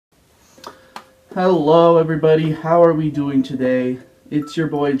Hello everybody, how are we doing today? It's your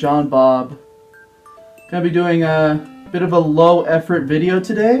boy John Bob. Gonna be doing a bit of a low effort video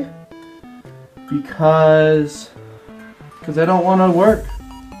today because I don't want to work.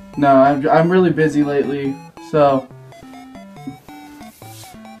 No, I'm really busy lately, so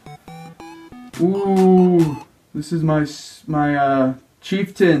ooh, this is my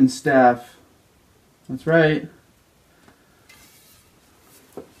chieftain staff. That's right.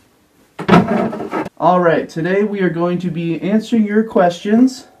 Alright, today we are going to be answering your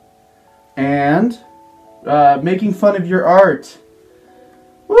questions and making fun of your art.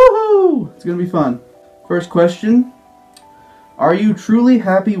 Woohoo! It's gonna be fun. First question: are you truly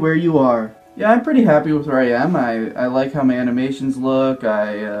happy where you are? Yeah, I'm pretty happy with where I am. I like how my animations look.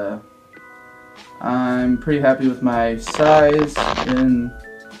 I'm pretty happy with my size and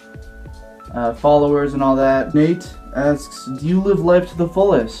followers and all that. Nate asks, do you live life to the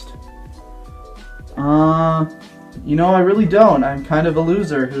fullest? You know, I really don't. I'm kind of a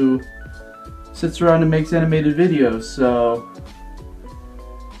loser who sits around and makes animated videos, so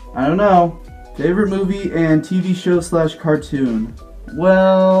I don't know. Favorite movie and TV show / cartoon?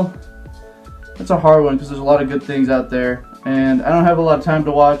 Well, that's a hard one because there's a lot of good things out there, and I don't have a lot of time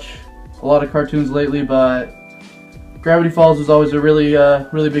to watch a lot of cartoons lately, but Gravity Falls was always a really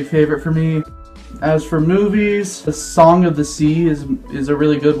big favorite for me. As for movies, The Song of the Sea is a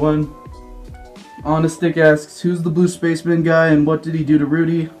really good one. Honestic asks, who's the blue spaceman guy and what did he do to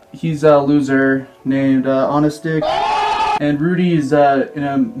Rudy? He's a loser named Honestic, and Rudy is in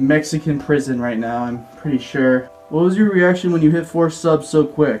a Mexican prison right now, I'm pretty sure. What was your reaction when you hit 4 subs so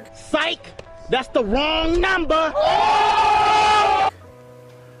quick? Psych! That's the wrong number! I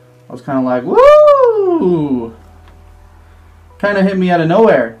was kind of like, woo! Kind of hit me out of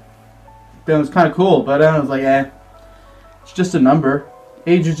nowhere. That was kind of cool, but I was like, it's just a number.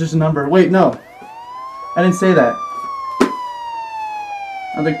 Age is just a number. Wait, no. I didn't say that.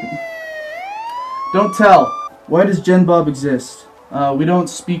 Don't tell. Why does Jen Bob exist? We don't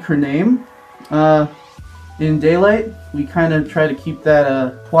speak her name. In daylight, we kind of try to keep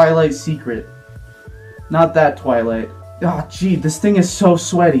that Twilight secret. Not that Twilight. Oh, gee, this thing is so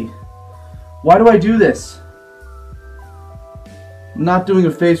sweaty. Why do I do this? I'm not doing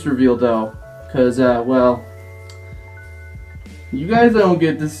a face reveal though, because well, you guys don't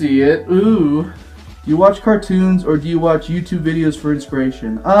get to see it. Ooh. Do you watch cartoons or do you watch YouTube videos for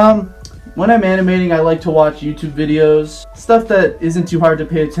inspiration? When I'm animating, I like to watch YouTube videos. Stuff that isn't too hard to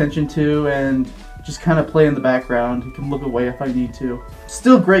pay attention to and just kind of play in the background. You can look away if I need to.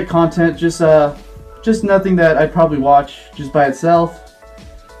 Still great content, just nothing that I'd probably watch just by itself.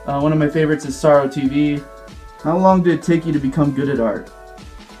 One of my favorites is Sorrow TV. How long did it take you to become good at art?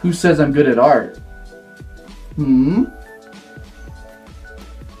 Who says I'm good at art?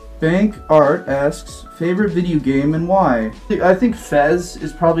 Bank Art asks, favorite video game and why? I think Fez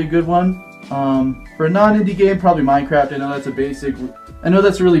is probably a good one. For a non-indie game, probably Minecraft. I know that's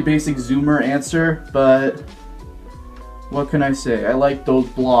a really basic zoomer answer, but what can I say? I like those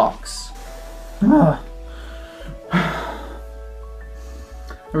blocks. I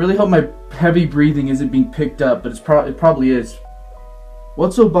really hope my heavy breathing isn't being picked up, but it probably is.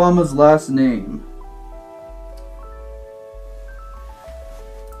 What's Obama's last name?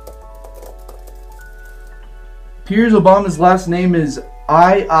 Piers Obama's last name is II.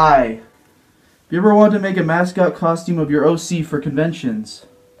 Have you ever wanted to make a mascot costume of your OC for conventions?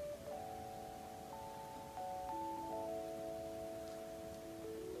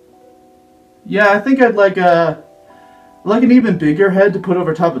 Yeah, I think I'd like an even bigger head to put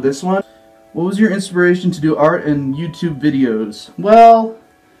over top of this one. What was your inspiration to do art and YouTube videos? Well,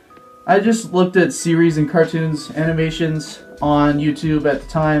 I just looked at series and cartoons, animations on YouTube at the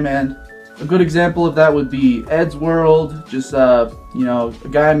time, and a good example of that would be Ed's World, just you know, a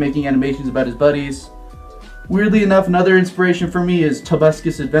guy making animations about his buddies. Weirdly enough, another inspiration for me is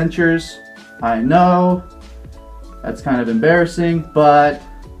Tobuscus Adventures. I know, that's kind of embarrassing, but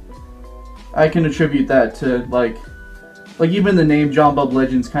I can attribute that to like even the name John Bob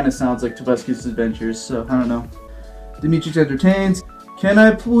Legends kind of sounds like Tobuscus Adventures, so I don't know. Demetrius Entertains, can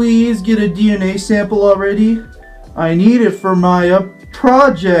I please get a DNA sample already? I need it for my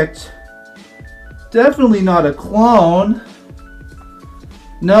project. Definitely not a clone.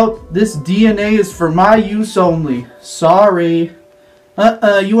 Nope, this DNA is for my use only. Sorry.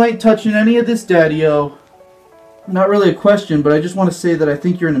 You ain't touching any of this, Daddy-o. Not really a question, but I just want to say that I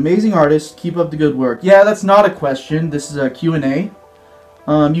think you're an amazing artist. Keep up the good work. Yeah, that's not a question. This is a Q&A.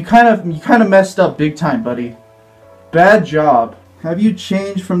 You kind of messed up big time, buddy. Bad job. Have you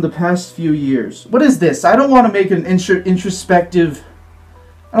changed from the past few years? What is this? I don't want to make an introspective...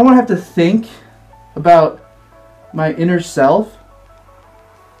 I don't want to have to think. about my inner self?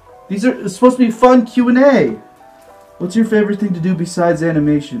 These are supposed to be fun Q&A. What's your favorite thing to do besides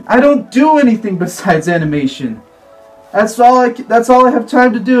animation? I don't do anything besides animation. That's all I have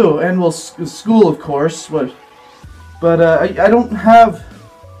time to do. And well, school, of course. But I don't have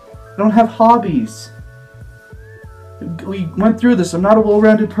hobbies. We went through this. I'm not a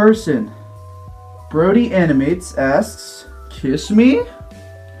well-rounded person. Brody Animates asks, kiss me?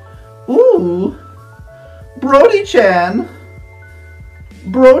 Ooh. Brody-chan.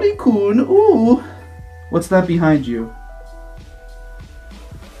 Brody-kun. Ooh. What's that behind you?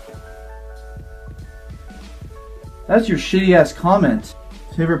 That's your shitty-ass comment.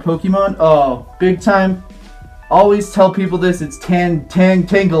 Favorite Pokemon? Oh, big time. Always tell people this. It's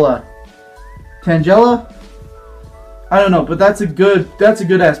Tangela. Tangela? I don't know, but that's a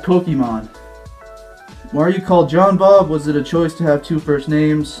good-ass Pokemon. Why are you called John Bob? Was it a choice to have two first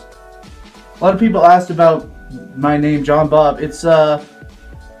names? A lot of people asked about my name, John Bob. It's,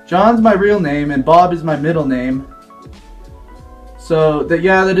 John's my real name, and Bob is my middle name. So,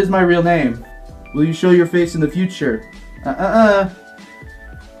 that is my real name. Will you show your face in the future?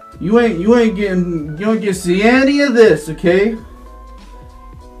 You ain't getting to see any of this, okay?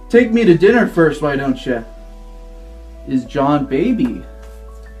 Take me to dinner first, why don't you? Is John baby?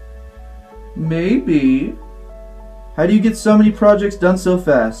 Maybe. How do you get so many projects done so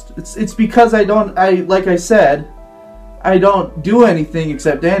fast? It's because like I said, I don't do anything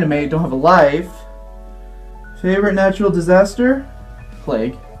except animate, don't have a life. Favorite natural disaster?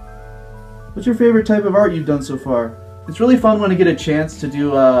 Plague. What's your favorite type of art you've done so far? It's really fun when I get a chance to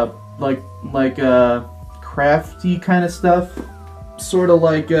do like crafty kind of stuff. Sort of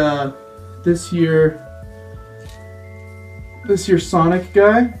like this year Sonic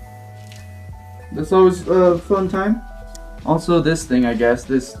guy. That's always a fun time. Also this thing, I guess,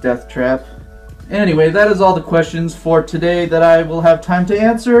 this death trap. Anyway, that is all the questions for today that I will have time to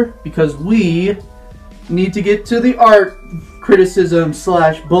answer, because we need to get to the art criticism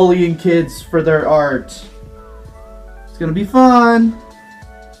 / bullying kids for their art. It's gonna be fun.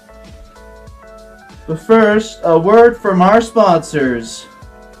 But first, a word from our sponsors.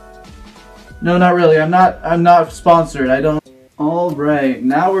 No, not really. I'm not sponsored. I don't. Alright,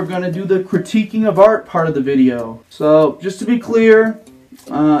 now we're going to do the critiquing of art part of the video. So, just to be clear,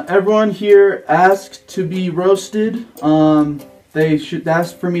 everyone here asked to be roasted. They should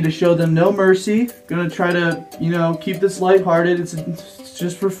ask for me to show them no mercy. Gonna try to, keep this lighthearted. It's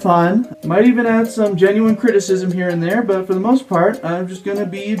just for fun. Might even add some genuine criticism here and there, but for the most part, I'm just gonna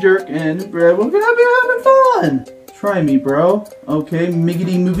be a jerk and we're gonna be having fun. Try me, bro. Okay,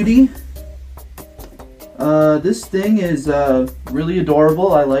 miggity moogity. This thing is really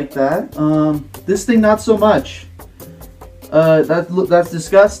adorable. I like that. This thing not so much. That's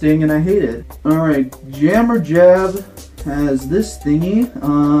disgusting and I hate it. Alright, Jammer Jab has this thingy.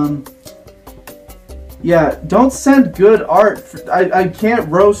 Yeah, don't send good art. I can't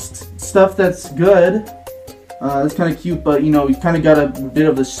roast stuff that's good. That's kind of cute, but you kind of got a bit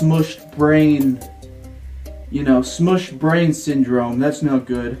of the smushed brain. Smushed brain syndrome. That's not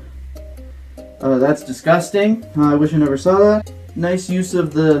good. That's disgusting. I wish I never saw that. Nice use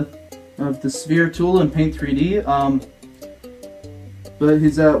of the sphere tool in Paint 3D.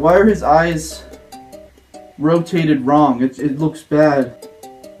 But why are his eyes rotated wrong? It looks bad.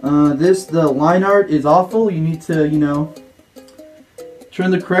 The line art is awful. You need to, turn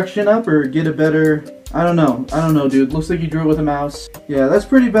the correction up or get a better. I don't know, dude. Looks like you drew it with a mouse. Yeah, that's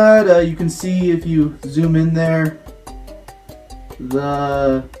pretty bad. You can see if you zoom in there.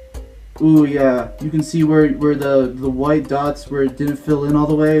 Ooh, yeah. You can see where the white dots where it didn't fill in all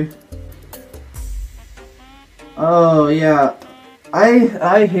the way. Oh, yeah.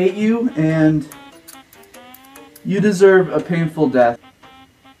 I hate you, and you deserve a painful death.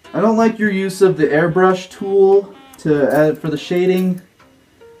 I don't like your use of the airbrush tool to add for the shading.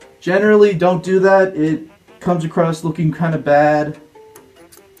 Generally, don't do that. It comes across looking kind of bad.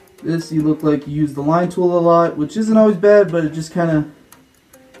 This, you look like you use the line tool a lot, which isn't always bad, but it just kind of...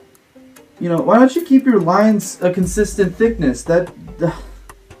 why don't you keep your lines a consistent thickness? That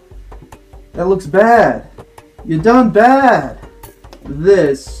looks bad. You done bad.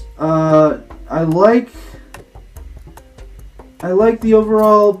 This, I like the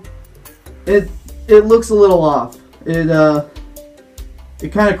overall. It looks a little off. It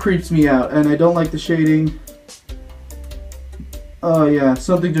kind of creeps me out, and I don't like the shading. Oh yeah,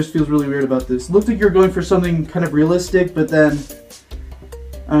 something just feels really weird about this. Looked like you're going for something kind of realistic, but then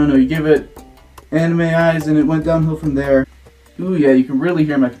I don't know. You give it anime eyes, and it went downhill from there. Ooh yeah, you can really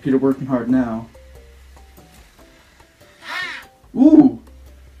hear my computer working hard now.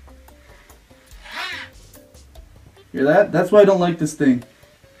 Hear that? That's why I don't like this thing.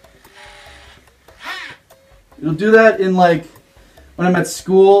 It'll do that in like when I'm at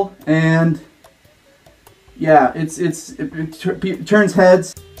school, and yeah, it turns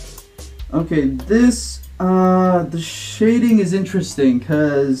heads. Okay, this the shading is interesting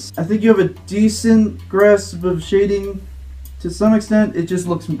because I think you have a decent grasp of shading to some extent. It just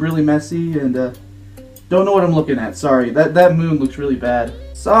looks really messy, and don't know what I'm looking at. Sorry, that moon looks really bad.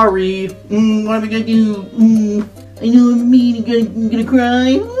 Sorry. What am I gonna do? I know I'm mean. I'm gonna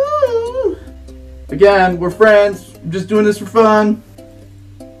cry. Again, we're friends. I'm just doing this for fun.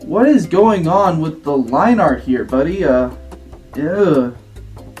 What is going on with the line art here, buddy? Ew.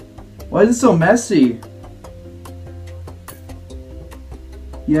 Why is it so messy?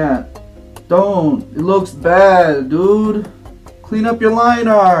 Yeah, don't. It looks bad, dude. Clean up your line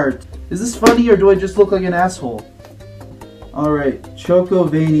art. Is this funny or do I just look like an asshole? Alright,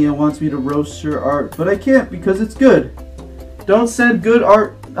 Chocovania wants me to roast your art, but I can't because it's good. Don't send good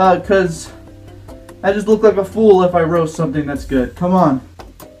art, cause I just look like a fool if I roast something that's good. Come on.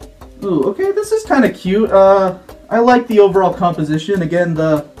 Ooh, okay, this is kind of cute. I like the overall composition. Again,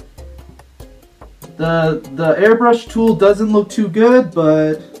 the airbrush tool doesn't look too good,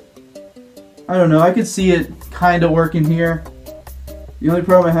 but I don't know. I could see it kind of working here. The only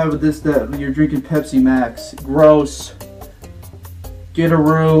problem I have with this is that you're drinking Pepsi Max. Gross. Get a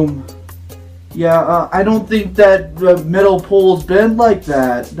room. Yeah, I don't think that metal poles bend like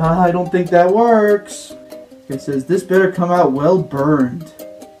that. I don't think that works. It says, this better come out well burned.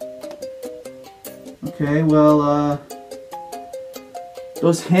 Okay, well,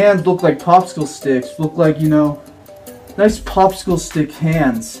 those hands look like popsicle sticks. Look like, you know, nice popsicle stick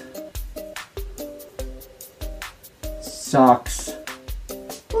hands. Socks.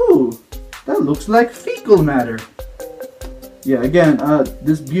 Ooh, that looks like fecal matter. Yeah, again,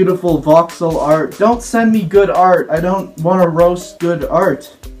 this beautiful voxel art. Don't send me good art. I don't want to roast good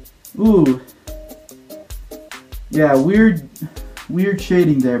art. Ooh. Yeah, weird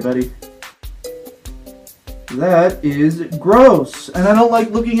shading there, buddy. That is gross. And I don't like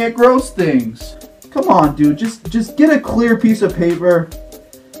looking at gross things. Come on, dude. Just get a clear piece of paper.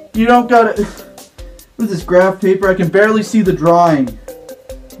 You don't gotta... What is this, graph paper? I can barely see the drawing.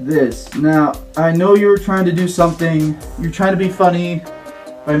 This. Now, I know you were trying to do something. You're trying to be funny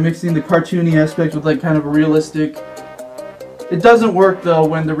by mixing the cartoony aspect with like kind of a realistic. It doesn't work though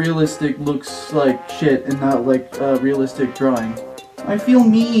when the realistic looks like shit and not like a realistic drawing. I feel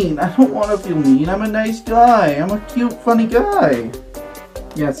mean. I don't want to feel mean. I'm a nice guy. I'm a cute, funny guy.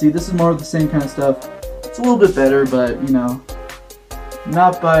 Yeah, see, this is more of the same kind of stuff. It's a little bit better, but you know,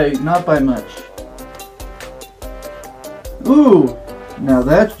 not by much. Ooh. Now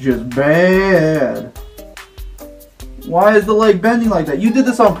that's just bad. Why is the leg bending like that? You did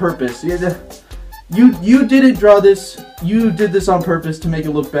this on purpose. You didn't draw this. You did this on purpose to make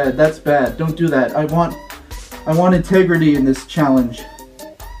it look bad. That's bad. Don't do that. I want integrity in this challenge.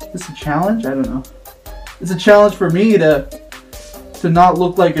 Is this a challenge? I don't know. It's a challenge for me to not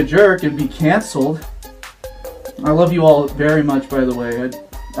look like a jerk and be canceled. I love you all very much, by the way.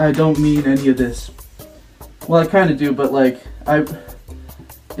 I don't mean any of this. Well, I kind of do, but like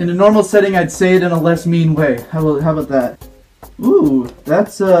in a normal setting, I'd say it in a less mean way. How about that? Ooh,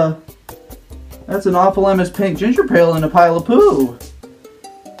 that's an awful MS Paint ginger pail in a pile of poo.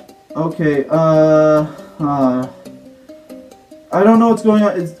 Okay, I don't know what's going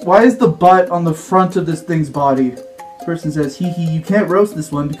on. Why is the butt on the front of this thing's body? This person says, hee hee, you can't roast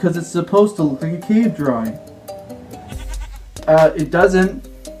this one because it's supposed to look like a cave drawing. It doesn't.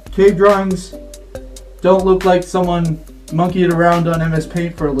 Cave drawings don't look like someone monkeyed around on MS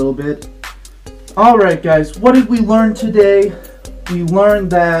Paint for a little bit. Alright guys, what did we learn today? We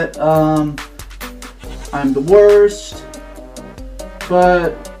learned that I'm the worst,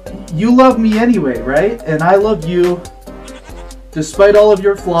 but you love me anyway, right? And I love you despite all of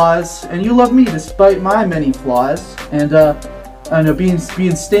your flaws, and you love me despite my many flaws, and I know, being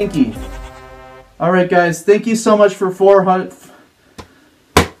stinky. Alright guys, thank you so much for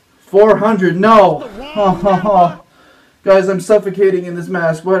 400, no! Guys, I'm suffocating in this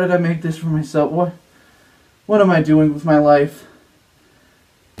mask. Why did I make this for myself? What am I doing with my life?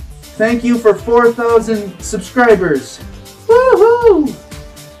 Thank you for 4,000 subscribers. Woohoo!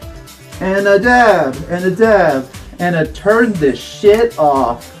 And a dab, and a dab, and a turn this shit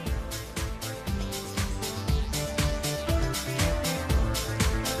off.